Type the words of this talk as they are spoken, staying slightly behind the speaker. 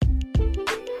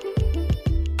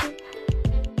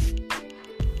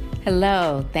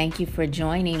Hello, thank you for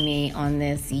joining me on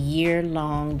this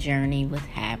year-long journey with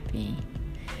Happy.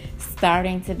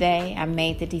 Starting today, I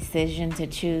made the decision to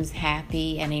choose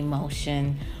happy, an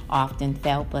emotion often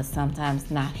felt but sometimes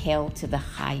not held to the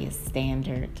highest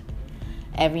standard.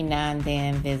 Every now and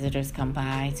then, visitors come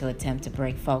by to attempt to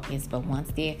break focus, but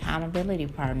once the accountability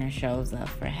partner shows up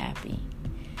for Happy,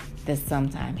 the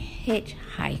sometimes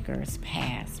hitchhikers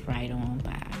pass right on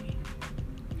by.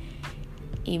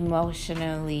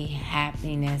 Emotionally,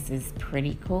 happiness is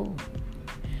pretty cool.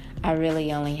 I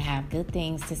really only have good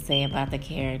things to say about the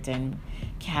character and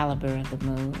caliber of the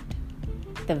mood.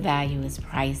 The value is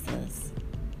priceless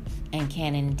and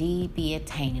can indeed be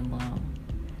attainable,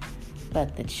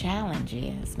 but the challenge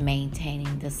is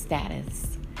maintaining the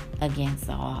status against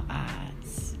all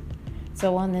odds.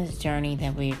 So on this journey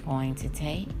that we're going to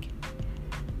take,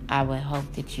 I would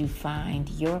hope that you find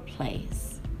your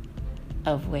place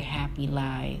of where happy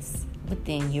lies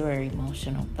within your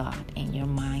emotional thought and your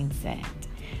mindset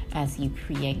as you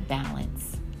create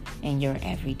balance in your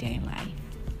everyday life.